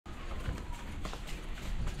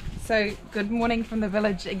So good morning from the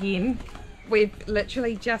village again. We've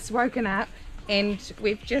literally just woken up and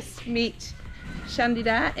we've just met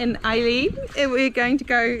Shandida and Eileen, and we're going to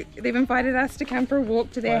go, they've invited us to come for a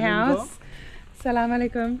walk to their house. Salam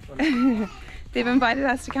alaikum. They've invited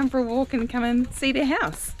us to come for a walk and come and see their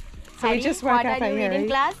house. So we just woke up. What are you reading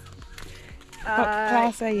class? What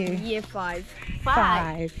class are you? Year 5.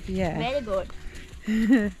 5, yeah. Very good.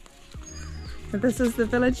 This is the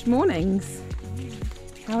village mornings.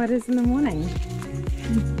 How it is in the morning.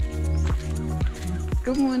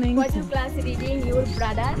 Good morning. What's your class reading? Your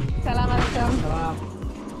brother? Salam alaikum.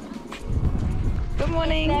 Good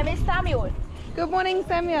morning. His name is Samuel. Good morning,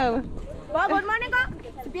 Samuel. Well, good morning, ka?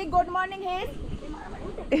 Speak good morning,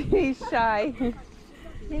 He's shy.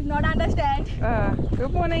 He's not understand.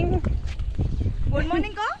 Good morning. Good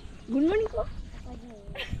morning, ka? Good morning, ka?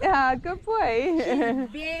 Yeah, good boy.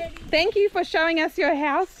 Thank you for showing us your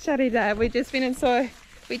house, Shandida. We just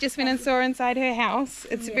went and saw inside her house.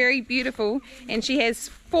 It's very beautiful, and she has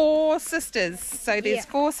 4 sisters. So there's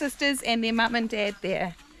 4 sisters and their mum and dad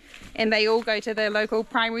there, and they all go to the local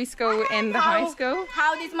primary school and the high school.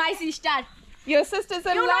 How is my sister? Your sisters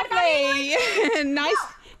are lovely.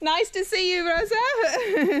 Nice to see you,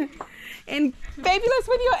 Rosa. And fabulous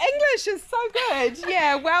with your English is so good.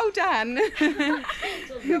 Yeah, well done.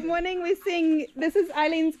 Good morning. We're seeing, this is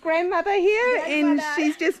Eileen's grandmother here, and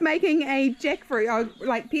she's just making a jackfruit,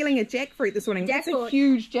 like peeling a jackfruit this morning. That's a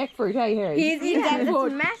huge jackfruit, hey Harry? He's eating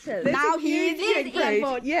jackfruit. Massive. Now he's eating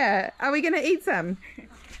jackfruit. Yeah. Are we going to eat some?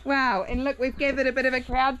 Wow, and look, we've gathered a bit of a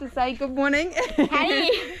crowd to say good morning. Harry,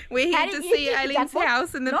 we're here to see Eileen's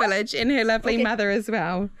house in the village and her lovely mother as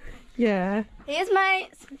well. Yeah. He is my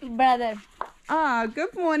brother. Ah,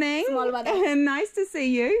 good morning. Small brother. Nice to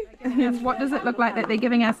see you. What does it look like that they're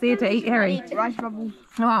giving us there to eat, Harry? Rice bubble.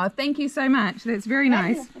 Oh, thank you so much. That's very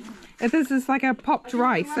nice. This is like a popped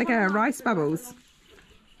rice, like a rice bubbles.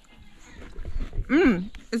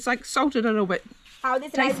 It's like salted a little bit. How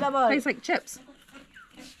this rice bubble? Tastes like chips.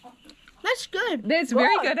 That's good. That's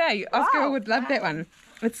very good, eh? Oscar would love that one.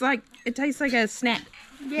 It's like, it tastes like a snack.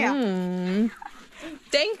 Yeah.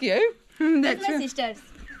 Thank you. That's my sisters.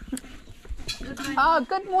 Oh,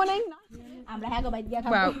 good morning.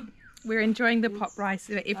 Well, we're enjoying the pop rice.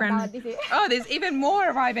 Everyone. Oh, there's even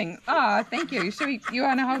more arriving. Oh, thank you. You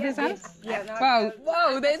want to hold this on? Yeah. Wow.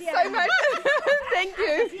 Whoa, there's so much. Thank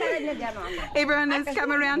you. Everyone has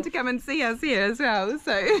come around to come and see us here as well.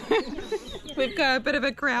 So we've got a bit of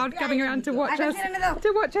a crowd coming around to watch us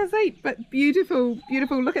eat. But beautiful,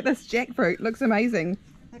 beautiful. Look at this jackfruit. Looks amazing.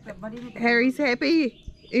 Harry's happy.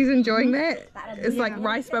 He's enjoying that. It's like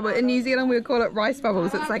rice bubble. In New Zealand we would call it rice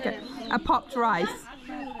bubbles. It's like a popped rice.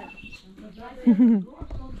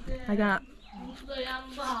 I got.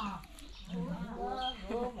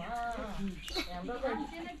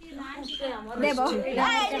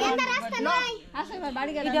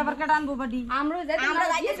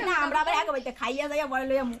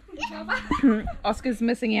 Oscar's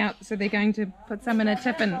missing out, so they're going to put some in a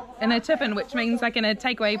tiffin. Which means like in a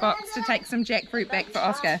takeaway box to take some jackfruit back for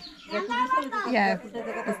Oscar. Yeah,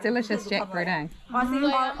 it's delicious jackfruit, eh?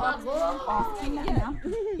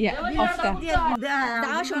 Yeah, Oscar.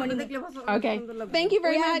 Okay, thank you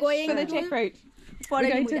very much for the jackfruit. We're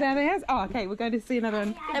going to the other house? Oh, okay, we're going to see another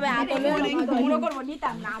one.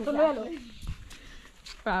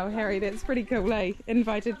 Wow, Harry, that's pretty cool, eh?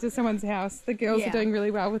 Invited to someone's house. The girls are doing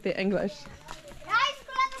really well with their English.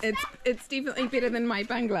 It's definitely better than my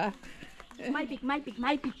Bangla. My pick.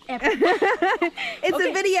 It's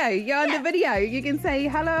a video. You're on the video. You can say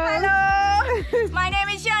hello. Hello. My name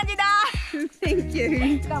is Shandida. Thank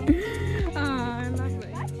you. Oh,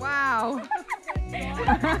 lovely. Wow.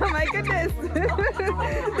 Oh my goodness.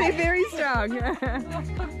 They're very strong.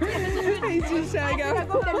 He's just showing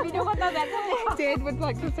off. Dad would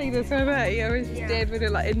like to see this one, eh? I wish Dad would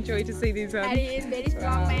enjoy to see these ones. And he is very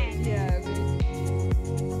strong man. Yeah.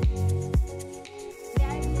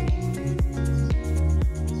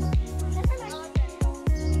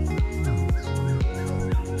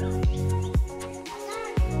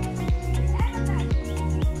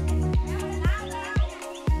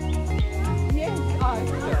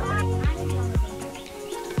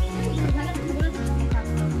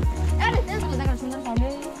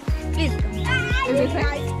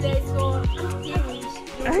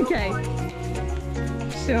 Okay.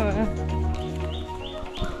 Sure.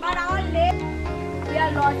 But our late, we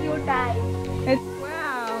are lost your time.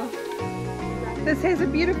 Wow. This has a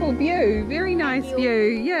beautiful view. Very nice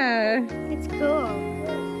view. Yeah. It's cool.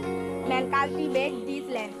 Man cultivate this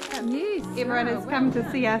land. Yes, everyone has come to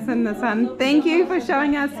see us in the sun. Thank you for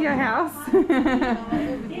showing us your house.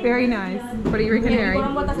 Very nice. What do you reckon, Harry?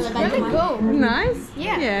 Really cool. Nice?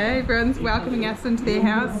 Yeah. Yeah, everyone's welcoming us into their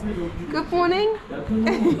house. Good morning.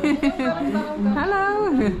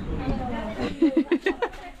 Hello.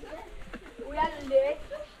 We are late.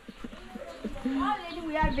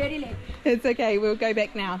 We are very late. It's okay, we'll go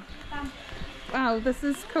back now. Wow, this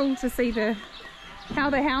is cool to see how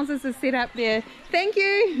the houses are set up there. Thank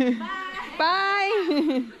you.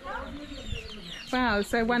 Bye. Wow,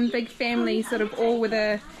 so one big family, sort of all with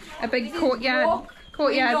a big courtyard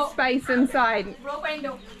space inside.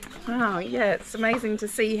 Wow, yeah, it's amazing to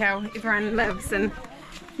see how everyone lives, and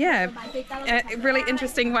yeah, a really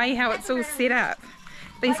interesting way how it's all set up.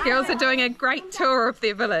 These girls are doing a great tour of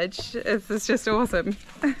their village. It's just awesome.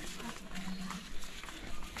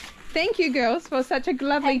 Thank you, girls, for such a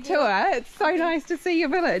lovely tour. It's so nice to see your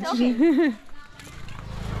village. Okay.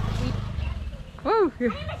 Woo.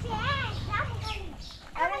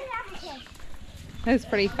 That was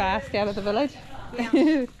pretty fast out of the village. Yeah.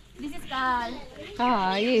 This is Carl.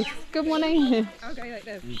 Ah, yes. Good morning. Okay, like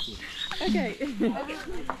this. Okay. Okay.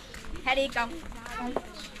 Harry, come.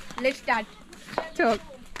 Let's start. Talk.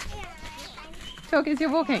 Talk as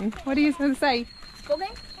you're walking. What do you say?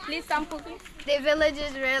 Cooking? Please come cooking. The village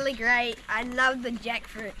is really great. I love the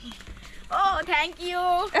jackfruit. Oh, thank you.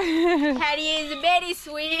 Harry is very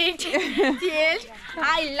sweet. Yes,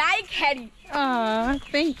 I like Harry. Ah,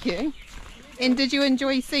 thank you. And did you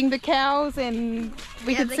enjoy seeing the cows? And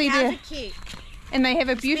we could see the cows are cute. And they have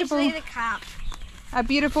a Especially the calf.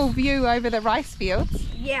 beautiful view over the rice fields.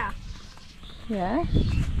 Yeah. Yeah.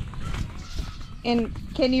 And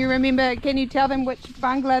can you tell them which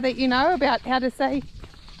Bangla that you know about how to say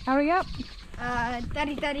hurry up?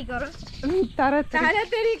 Tari tari koro. Tara tara. Tara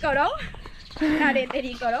teri karo. Tara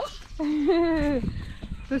teri karo.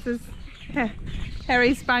 This is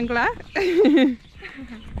Harry's Bangla.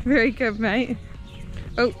 Very good, mate.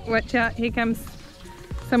 Oh, watch out, here comes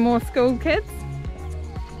some more school kids.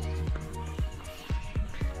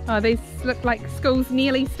 Oh, these look like school's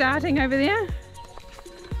nearly starting over there.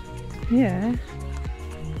 Yeah.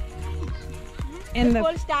 And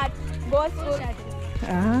School start. Go school.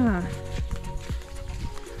 Ah.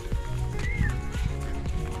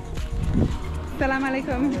 Assalamu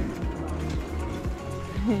alaikum.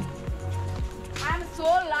 I'm so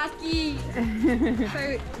lucky.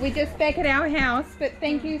 So we're just back at our house, but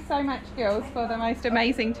thank you so much, girls, for the most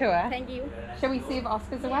amazing tour. Thank you. Shall we see if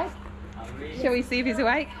Oscar's awake? Shall we see if he's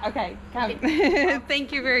awake? Okay, come.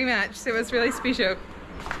 Thank you very much. It was really special.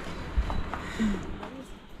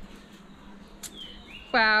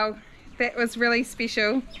 Wow, that was really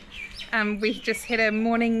special. We just had a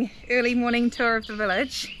early morning tour of the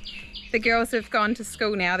village. The girls have gone to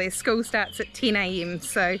school now. Their school starts at 10 AM,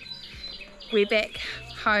 so we're back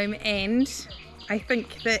home, and I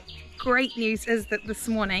think that great news is that this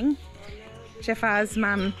morning Jafar's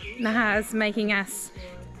mum Nahar's making us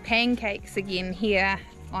pancakes again here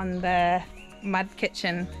on the mud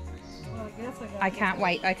kitchen. I can't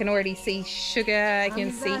wait. I can already see sugar, I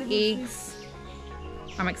can see eggs.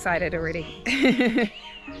 I'm excited already.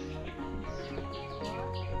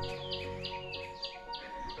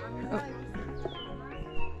 Oh.